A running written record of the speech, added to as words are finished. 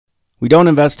We don't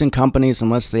invest in companies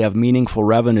unless they have meaningful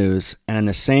revenues, and in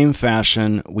the same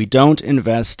fashion, we don't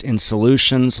invest in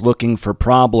solutions looking for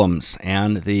problems.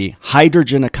 And the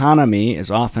hydrogen economy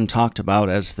is often talked about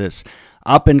as this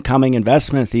up-and-coming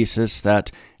investment thesis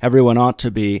that everyone ought to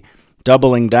be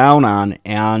doubling down on,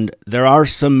 and there are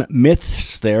some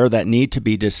myths there that need to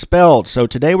be dispelled. So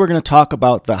today we're going to talk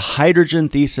about the hydrogen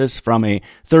thesis from a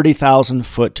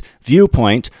 30,000-foot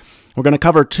viewpoint. We're going to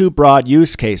cover two broad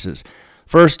use cases.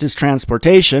 First is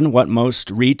transportation, what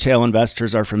most retail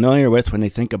investors are familiar with when they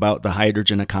think about the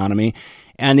hydrogen economy.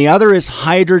 And the other is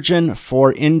hydrogen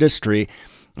for industry.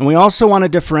 And we also want to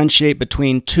differentiate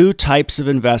between two types of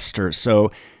investors. So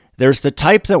there's the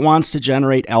type that wants to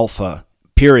generate alpha,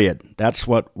 period. That's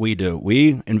what we do.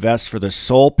 We invest for the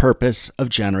sole purpose of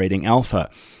generating alpha.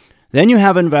 Then you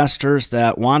have investors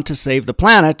that want to save the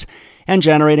planet, and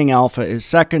generating alpha is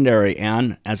secondary.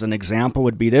 And as an example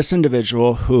would be this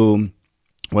individual who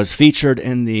was featured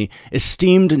in the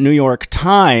esteemed New York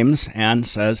Times and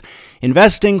says,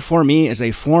 "Investing for me is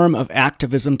a form of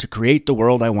activism to create the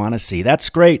world I want to see." That's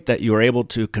great that you were able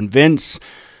to convince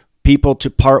people to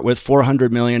part with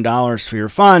 $400 million for your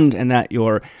fund, and that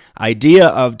your idea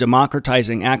of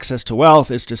democratizing access to wealth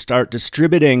is to start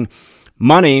distributing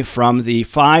money from the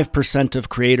 5% of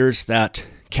creators that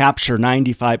capture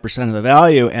 95% of the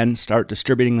value and start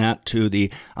distributing that to the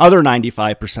other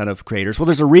 95% of creators. Well,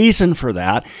 there's a reason for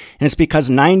that, and it's because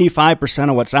 95%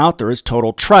 of what's out there is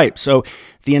total tripe. So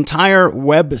the entire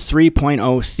Web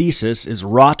 3.0 thesis is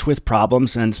wrought with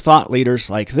problems, and thought leaders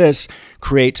like this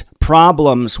create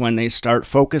problems when they start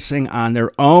focusing on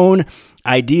their own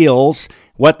ideals,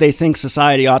 what they think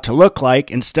society ought to look like,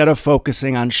 instead of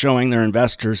focusing on showing their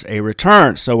investors a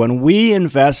return. So when we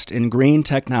invest in green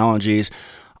technologies,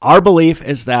 our belief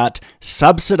is that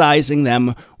subsidizing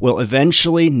them will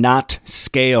eventually not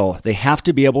scale. They have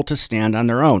to be able to stand on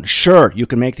their own. Sure, you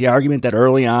can make the argument that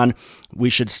early on we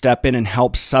should step in and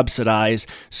help subsidize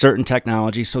certain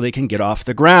technologies so they can get off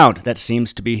the ground. That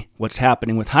seems to be what's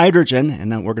happening with hydrogen,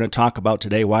 and then we're going to talk about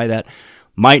today why that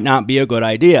might not be a good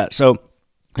idea. So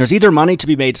there's either money to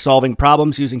be made solving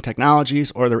problems using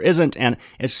technologies, or there isn't. And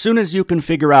as soon as you can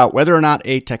figure out whether or not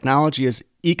a technology is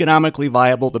economically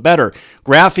viable, the better.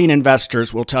 Graphene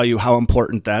investors will tell you how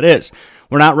important that is.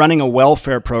 We're not running a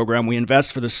welfare program. We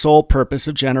invest for the sole purpose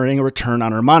of generating a return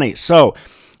on our money. So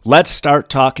let's start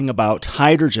talking about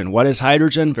hydrogen. What is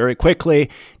hydrogen? Very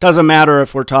quickly, doesn't matter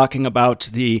if we're talking about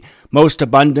the most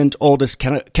abundant, oldest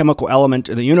chemical element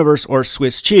in the universe or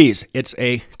Swiss cheese. It's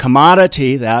a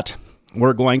commodity that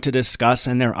we're going to discuss,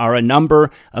 and there are a number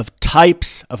of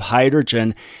types of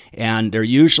hydrogen, and they're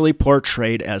usually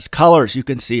portrayed as colors. You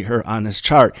can see here on this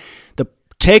chart. The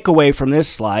takeaway from this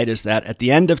slide is that at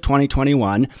the end of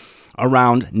 2021,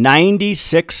 around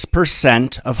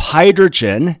 96% of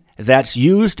hydrogen that's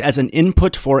used as an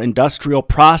input for industrial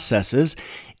processes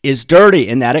is dirty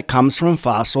in that it comes from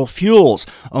fossil fuels.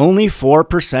 Only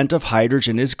 4% of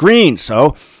hydrogen is green.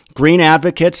 So green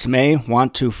advocates may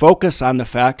want to focus on the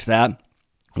fact that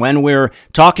when we're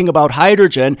talking about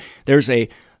hydrogen, there's a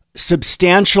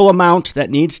substantial amount that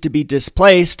needs to be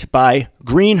displaced by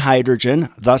green hydrogen,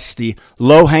 thus the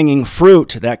low-hanging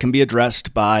fruit that can be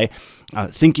addressed by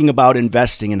thinking about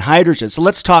investing in hydrogen. So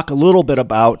let's talk a little bit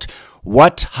about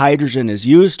what hydrogen is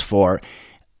used for.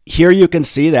 Here you can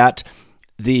see that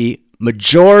the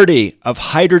majority of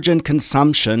hydrogen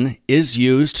consumption is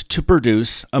used to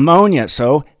produce ammonia.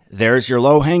 So there's your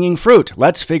low-hanging fruit.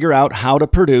 Let's figure out how to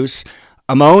produce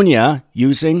ammonia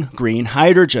using green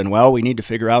hydrogen. Well, we need to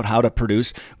figure out how to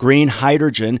produce green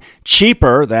hydrogen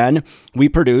cheaper than we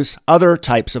produce other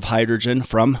types of hydrogen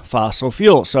from fossil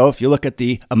fuels. So if you look at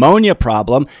the ammonia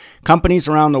problem, companies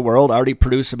around the world already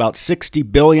produce about $60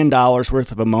 billion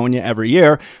worth of ammonia every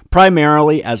year,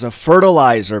 primarily as a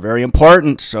fertilizer. Very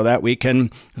important so that we can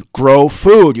grow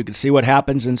food. You can see what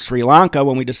happens in Sri Lanka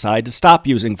when we decide to stop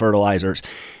using fertilizers.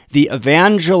 The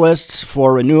evangelists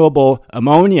for renewable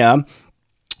ammonia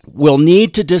will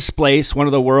need to displace one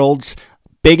of the world's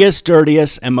biggest,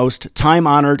 dirtiest, and most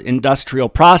time-honored industrial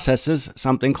processes,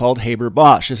 something called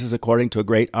Haber-Bosch. This is according to a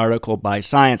great article by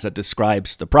Science that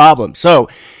describes the problem. So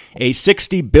a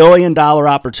 $60 billion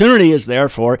opportunity is there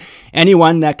for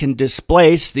anyone that can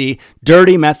displace the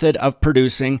dirty method of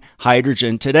producing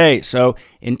hydrogen today. So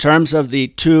in terms of the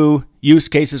two use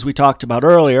cases we talked about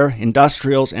earlier,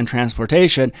 industrials and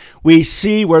transportation, we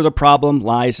see where the problem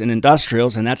lies in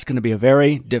industrials, and that's going to be a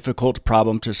very difficult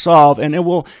problem to solve. And it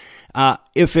will,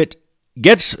 if it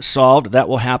gets solved, that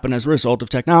will happen as a result of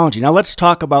technology. Now let's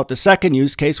talk about the second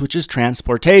use case, which is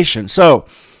transportation. So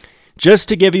just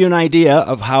to give you an idea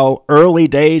of how early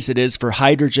days it is for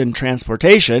hydrogen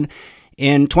transportation,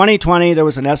 In 2020, there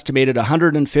was an estimated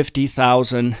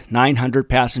 150,900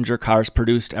 passenger cars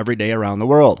produced every day around the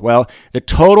world. Well, the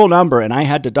total number, and I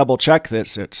had to double check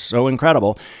this, it's so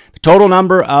incredible, the total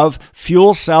number of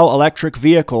fuel cell electric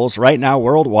vehicles right now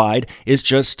worldwide is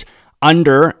just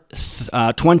under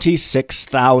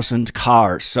 26,000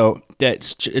 cars. So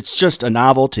it's just a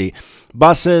novelty.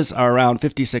 Buses are around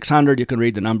 5,600. You can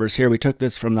read the numbers here. We took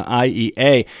this from the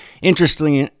IEA.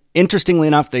 Interestingly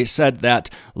enough, they said that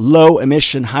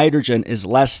low-emission hydrogen is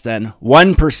less than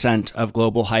 1% of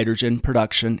global hydrogen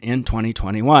production in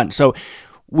 2021. So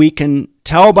we can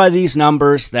tell by these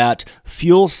numbers that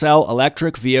fuel cell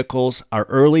electric vehicles are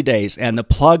early days, and the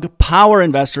plug power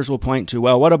investors will point to,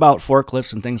 well, what about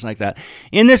forklifts and things like that?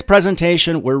 In this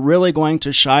presentation, we're really going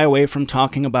to shy away from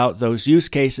talking about those use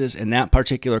cases in that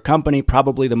particular company,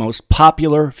 probably the most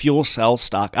popular fuel cell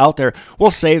stock out there.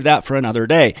 We'll save that for another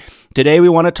day. Today, we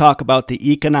want to talk about the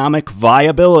economic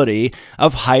viability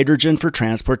of hydrogen for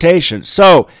transportation.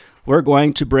 So, we're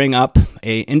going to bring up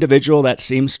an individual that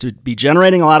seems to be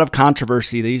generating a lot of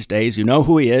controversy these days. You know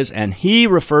who he is, and he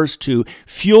refers to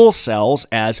fuel cells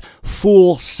as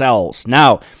fool cells.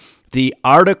 Now, the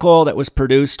article that was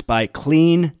produced by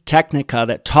Clean Technica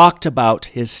that talked about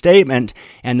his statement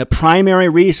and the primary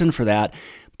reason for that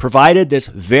provided this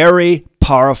very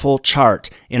powerful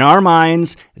chart. In our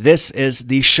minds, this is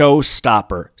the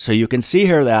showstopper. So you can see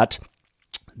here that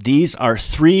these are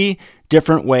three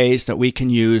different ways that we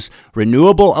can use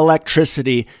renewable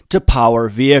electricity to power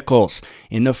vehicles.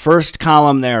 In the first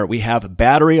column there, we have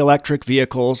battery electric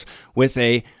vehicles with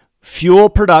a fuel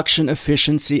production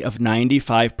efficiency of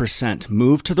 95%.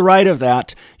 Move to the right of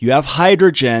that, you have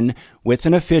hydrogen with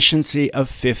an efficiency of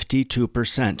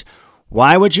 52%.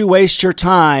 Why would you waste your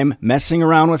time messing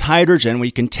around with hydrogen when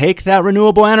you can take that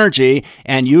renewable energy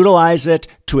and utilize it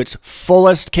to its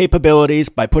fullest capabilities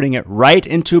by putting it right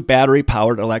into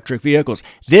battery-powered electric vehicles?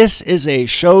 This is a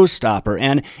showstopper,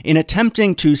 and in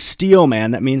attempting to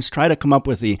steelman, that means try to come up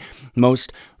with the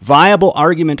most viable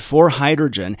argument for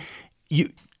hydrogen, you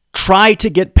try to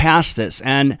get past this,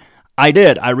 and I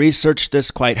did. I researched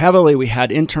this quite heavily. We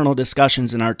had internal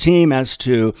discussions in our team as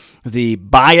to the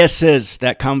biases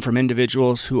that come from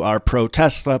individuals who are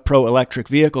pro-Tesla, pro-electric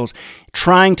vehicles,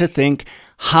 trying to think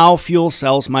how fuel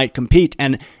cells might compete.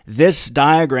 And this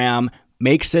diagram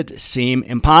makes it seem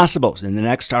impossible. And the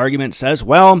next argument says,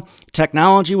 well,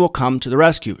 technology will come to the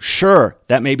rescue. Sure,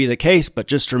 that may be the case, but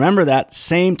just remember that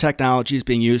same technology is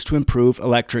being used to improve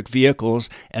electric vehicles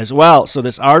as well. So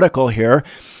this article here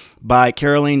by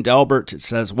Caroline Delbert, it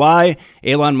says, why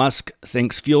Elon Musk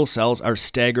thinks fuel cells are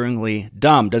staggeringly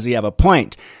dumb. Does he have a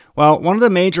point? Well, one of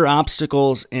the major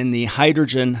obstacles in the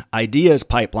hydrogen ideas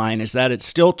pipeline is that it's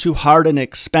still too hard and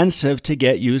expensive to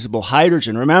get usable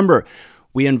hydrogen. Remember,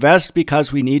 we invest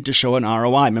because we need to show an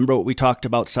ROI. Remember what we talked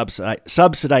about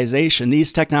subsidization.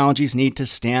 These technologies need to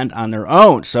stand on their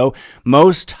own. So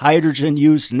most hydrogen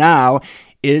used now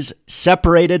is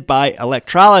separated by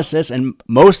electrolysis, and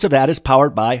most of that is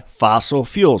powered by fossil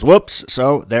fuels. Whoops,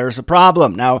 so there's a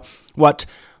problem. Now, what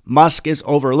Musk is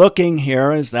overlooking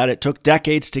here is that it took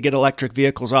decades to get electric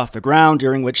vehicles off the ground,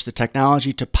 during which the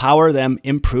technology to power them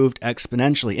improved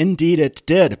exponentially. Indeed, it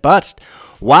did. But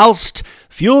whilst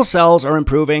fuel cells are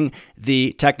improving,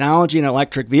 the technology in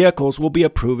electric vehicles will be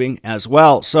improving as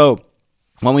well. So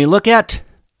when we look at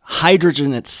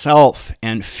hydrogen itself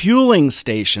and fueling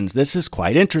stations, this is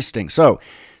quite interesting. So,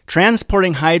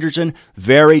 transporting hydrogen,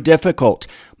 very difficult.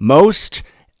 Most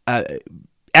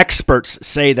experts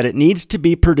say that it needs to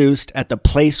be produced at the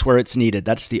place where it's needed.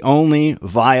 That's the only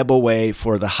viable way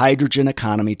for the hydrogen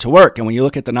economy to work. And when you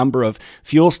look at the number of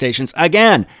fuel stations,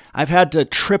 again, I've had to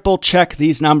triple check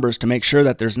these numbers to make sure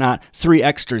that there's not 3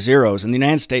 extra zeros. In the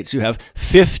United States, you have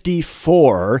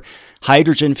 54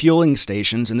 hydrogen fueling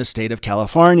stations in the state of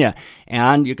California.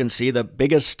 And you can see the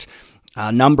biggest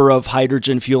number of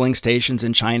hydrogen fueling stations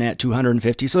in China at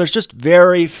 250. So there's just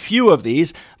very few of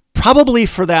these, probably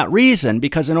for that reason,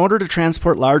 because in order to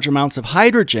transport large amounts of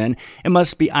hydrogen, it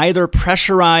must be either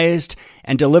pressurized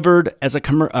and delivered as a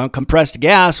compressed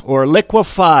gas or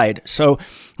liquefied. So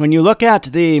when you look at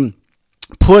the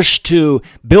push to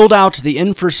build out the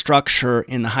infrastructure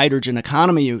in the hydrogen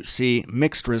economy, you see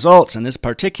mixed results. In this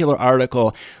particular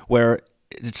article, where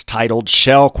it's titled,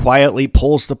 Shell Quietly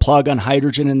Pulls the Plug on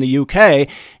Hydrogen in the UK, and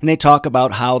they talk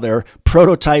about how they're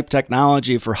prototype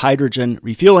technology for hydrogen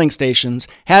refueling stations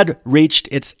had reached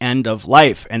its end of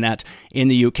life, and that in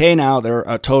the UK now there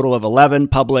are a total of 11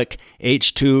 public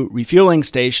H2 refueling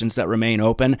stations that remain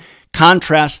open.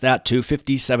 Contrast that to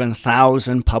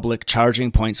 57,000 public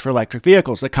charging points for electric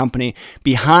vehicles. The company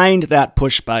behind that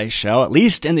push by Shell, at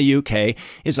least in the UK,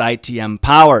 is ITM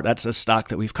Power. That's a stock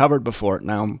that we've covered before.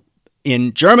 Now,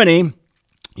 in Germany,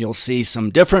 you'll see some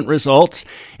different results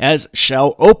as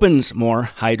Shell opens more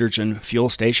hydrogen fuel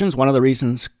stations. One of the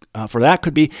reasons for that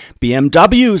could be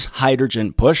BMW's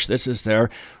hydrogen push. This is their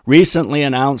recently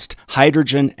announced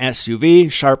hydrogen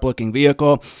SUV, sharp-looking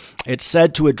vehicle. It's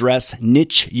said to address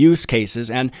niche use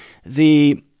cases, and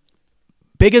the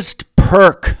biggest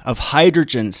perk of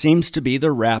hydrogen seems to be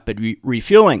the rapid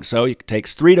refueling. So it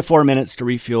takes 3 to 4 minutes to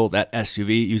refuel that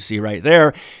SUV you see right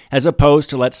there, as opposed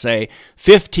to, let's say,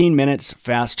 15 minutes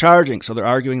fast charging. So they're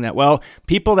arguing that, well,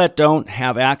 people that don't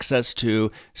have access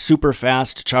to super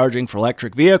fast charging for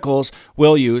electric vehicles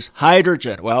will use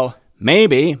hydrogen. Well,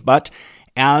 maybe, but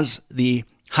as the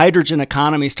hydrogen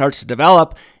economy starts to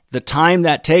develop, the time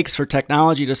that takes for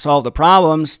technology to solve the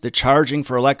problems, the charging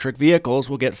for electric vehicles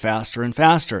will get faster and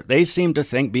faster. They seem to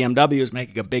think BMW is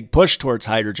making a big push towards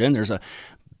hydrogen. There's a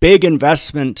big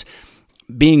investment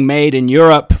being made in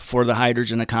Europe for the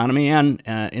hydrogen economy, and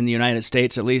in the United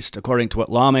States, at least according to what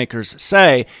lawmakers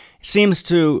say, seems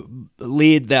to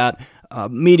lead that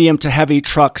medium to heavy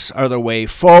trucks are the way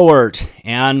forward.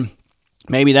 And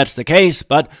maybe that's the case,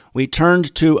 but we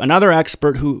turned to another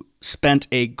expert who spent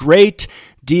a great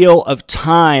deal of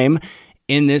time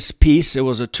in this piece. It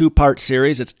was a 2-part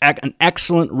series. It's an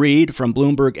excellent read from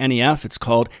Bloomberg NEF. It's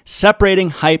called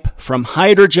Separating Hype from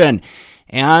Hydrogen.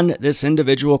 And this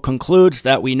individual concludes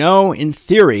that we know, in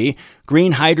theory,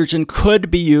 green hydrogen could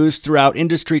be used throughout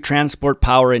industry, transport,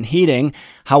 power, and heating.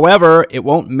 However, it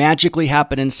won't magically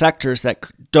happen in sectors that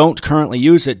don't currently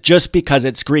use it just because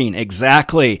it's green.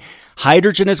 Exactly.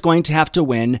 Hydrogen is going to have to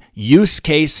win use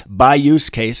case by use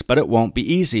case, but it won't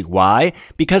be easy. Why?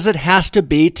 Because it has to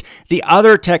beat the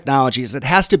other technologies. It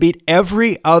has to beat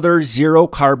every other zero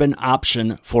carbon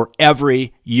option for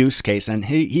every use case. And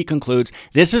he concludes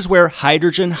this is where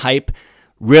hydrogen hype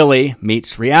really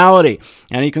meets reality.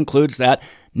 And he concludes that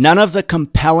none of the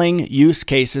compelling use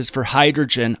cases for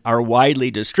hydrogen are widely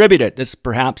distributed. This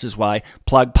perhaps is why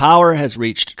Plug Power has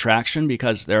reached traction,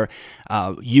 because their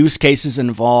use cases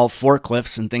involve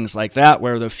forklifts and things like that,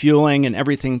 where the fueling and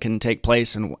everything can take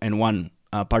place in one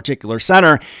particular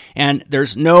center. And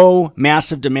there's no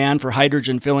massive demand for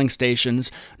hydrogen filling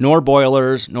stations, nor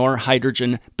boilers, nor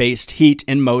hydrogen-based heat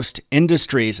in most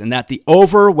industries, and that the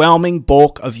overwhelming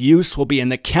bulk of use will be in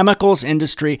the chemicals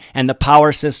industry and the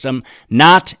power system,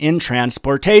 not in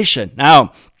transportation.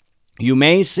 Now, you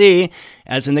may see,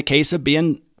 as in the case of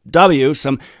BMW,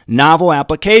 some novel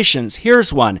applications.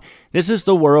 Here's one. This is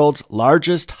the world's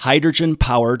largest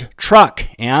hydrogen-powered truck,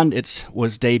 and it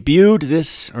was debuted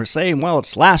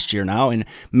it's last year now, in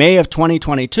May of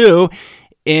 2022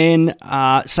 in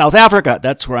South Africa.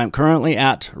 That's where I'm currently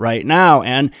at right now,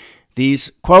 and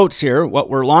these quotes here, what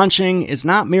we're launching is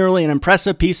not merely an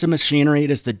impressive piece of machinery,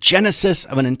 it is the genesis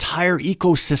of an entire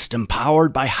ecosystem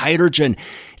powered by hydrogen.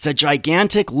 It's a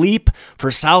gigantic leap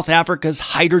for South Africa's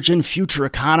hydrogen future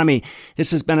economy.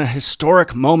 This has been a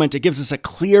historic moment. It gives us a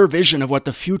clear vision of what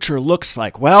the future looks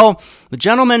like. Well, the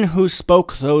gentleman who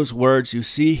spoke those words, you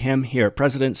see him here,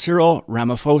 President Cyril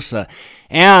Ramaphosa.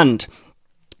 And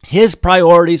his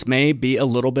priorities may be a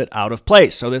little bit out of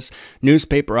place. So this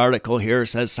newspaper article here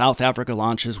says South Africa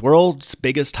launches world's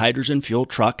biggest hydrogen fuel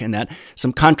truck, and that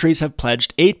some countries have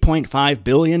pledged $8.5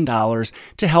 billion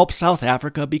to help South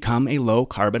Africa become a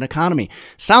low-carbon economy.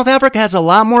 South Africa has a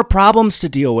lot more problems to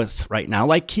deal with right now,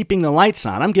 like keeping the lights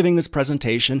on. I'm giving this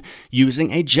presentation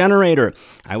using a generator.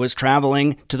 I was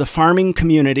traveling to the farming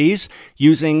communities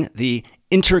using the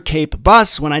Intercape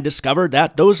bus when I discovered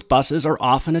that those buses are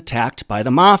often attacked by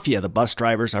the mafia. The bus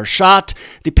drivers are shot,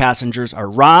 the passengers are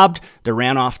robbed, they're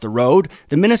ran off the road.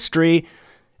 The ministry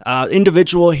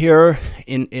individual here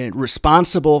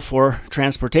responsible for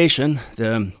transportation,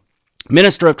 the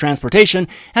Minister of Transportation,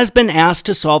 has been asked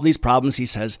to solve these problems. He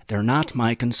says, they're not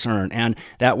my concern. And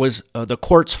that was the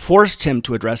courts forced him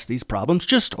to address these problems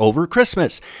just over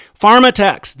Christmas. Farm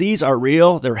attacks, these are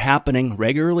real. They're happening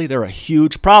regularly. They're a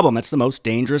huge problem. It's the most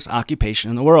dangerous occupation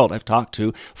in the world. I've talked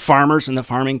to farmers in the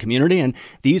farming community, and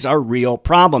these are real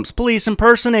problems. Police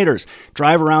impersonators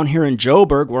drive around here in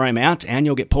Joburg, where I'm at, and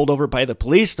you'll get pulled over by the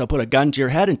police. They'll put a gun to your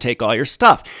head and take all your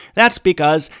stuff. That's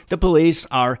because the police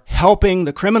are helping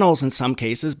the criminals in some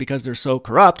cases because they're so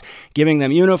corrupt, giving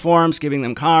them uniforms, giving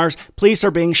them cars. Police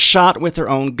are being shot with their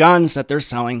own guns that they're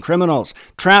selling criminals.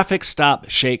 Traffic stop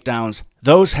shakedowns.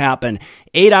 Those happen.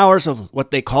 8 hours of what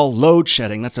they call load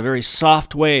shedding. That's a very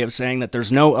soft way of saying that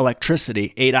there's no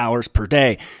electricity 8 hours per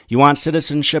day. You want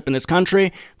citizenship in this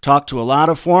country? Talk to a lot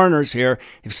of foreigners here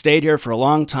who've stayed here for a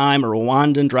long time, a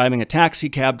Rwandan driving a taxi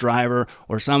cab driver,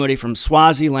 or somebody from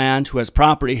Swaziland who has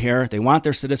property here. They want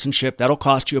their citizenship. That'll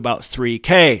cost you about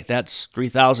 $3,000. That's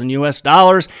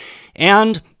 $3,000.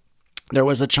 And there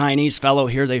was a Chinese fellow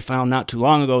here they found not too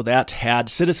long ago that had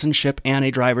citizenship and a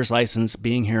driver's license,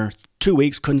 being here 2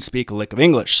 weeks, couldn't speak a lick of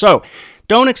English. So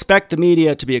don't expect the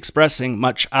media to be expressing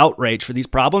much outrage for these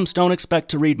problems. Don't expect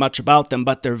to read much about them,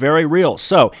 but they're very real.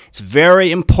 So it's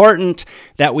very important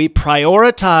that we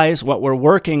prioritize what we're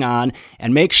working on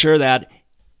and make sure that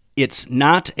it's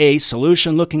not a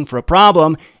solution looking for a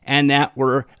problem, and that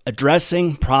we're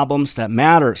addressing problems that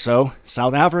matter. So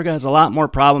South Africa has a lot more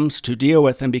problems to deal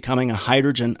with than becoming a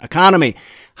hydrogen economy.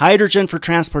 Hydrogen for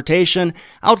transportation,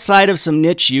 outside of some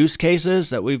niche use cases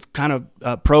that we've kind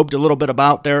of probed a little bit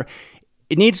about there,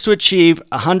 it needs to achieve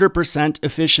 100%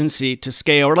 efficiency to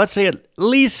scale, or let's say at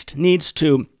least needs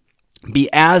to be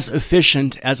as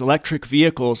efficient as electric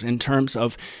vehicles in terms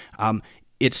of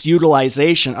its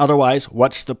utilization. Otherwise,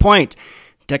 what's the point?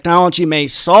 Technology may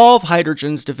solve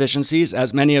hydrogen's deficiencies,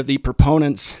 as many of the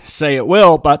proponents say it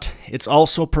will, but it's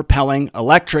also propelling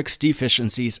electric's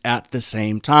deficiencies at the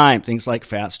same time. Things like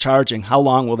fast charging. How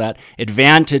long will that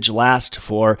advantage last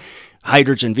for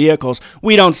hydrogen vehicles?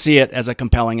 We don't see it as a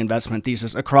compelling investment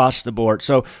thesis across the board.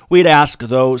 So we'd ask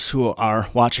those who are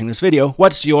watching this video,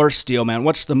 what's your steel man?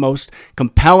 What's the most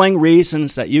compelling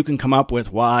reasons that you can come up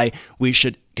with why we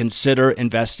should consider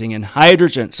investing in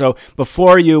hydrogen? So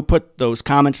before you put those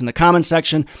comments in the comment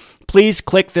section, please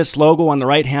click this logo on the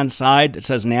right-hand side that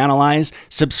says Nanalyze.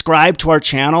 Subscribe to our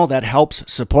channel. That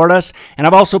helps support us. And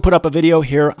I've also put up a video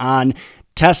here on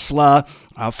Tesla,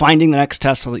 finding the next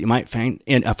Tesla that you might find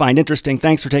interesting.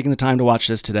 Thanks for taking the time to watch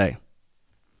this today.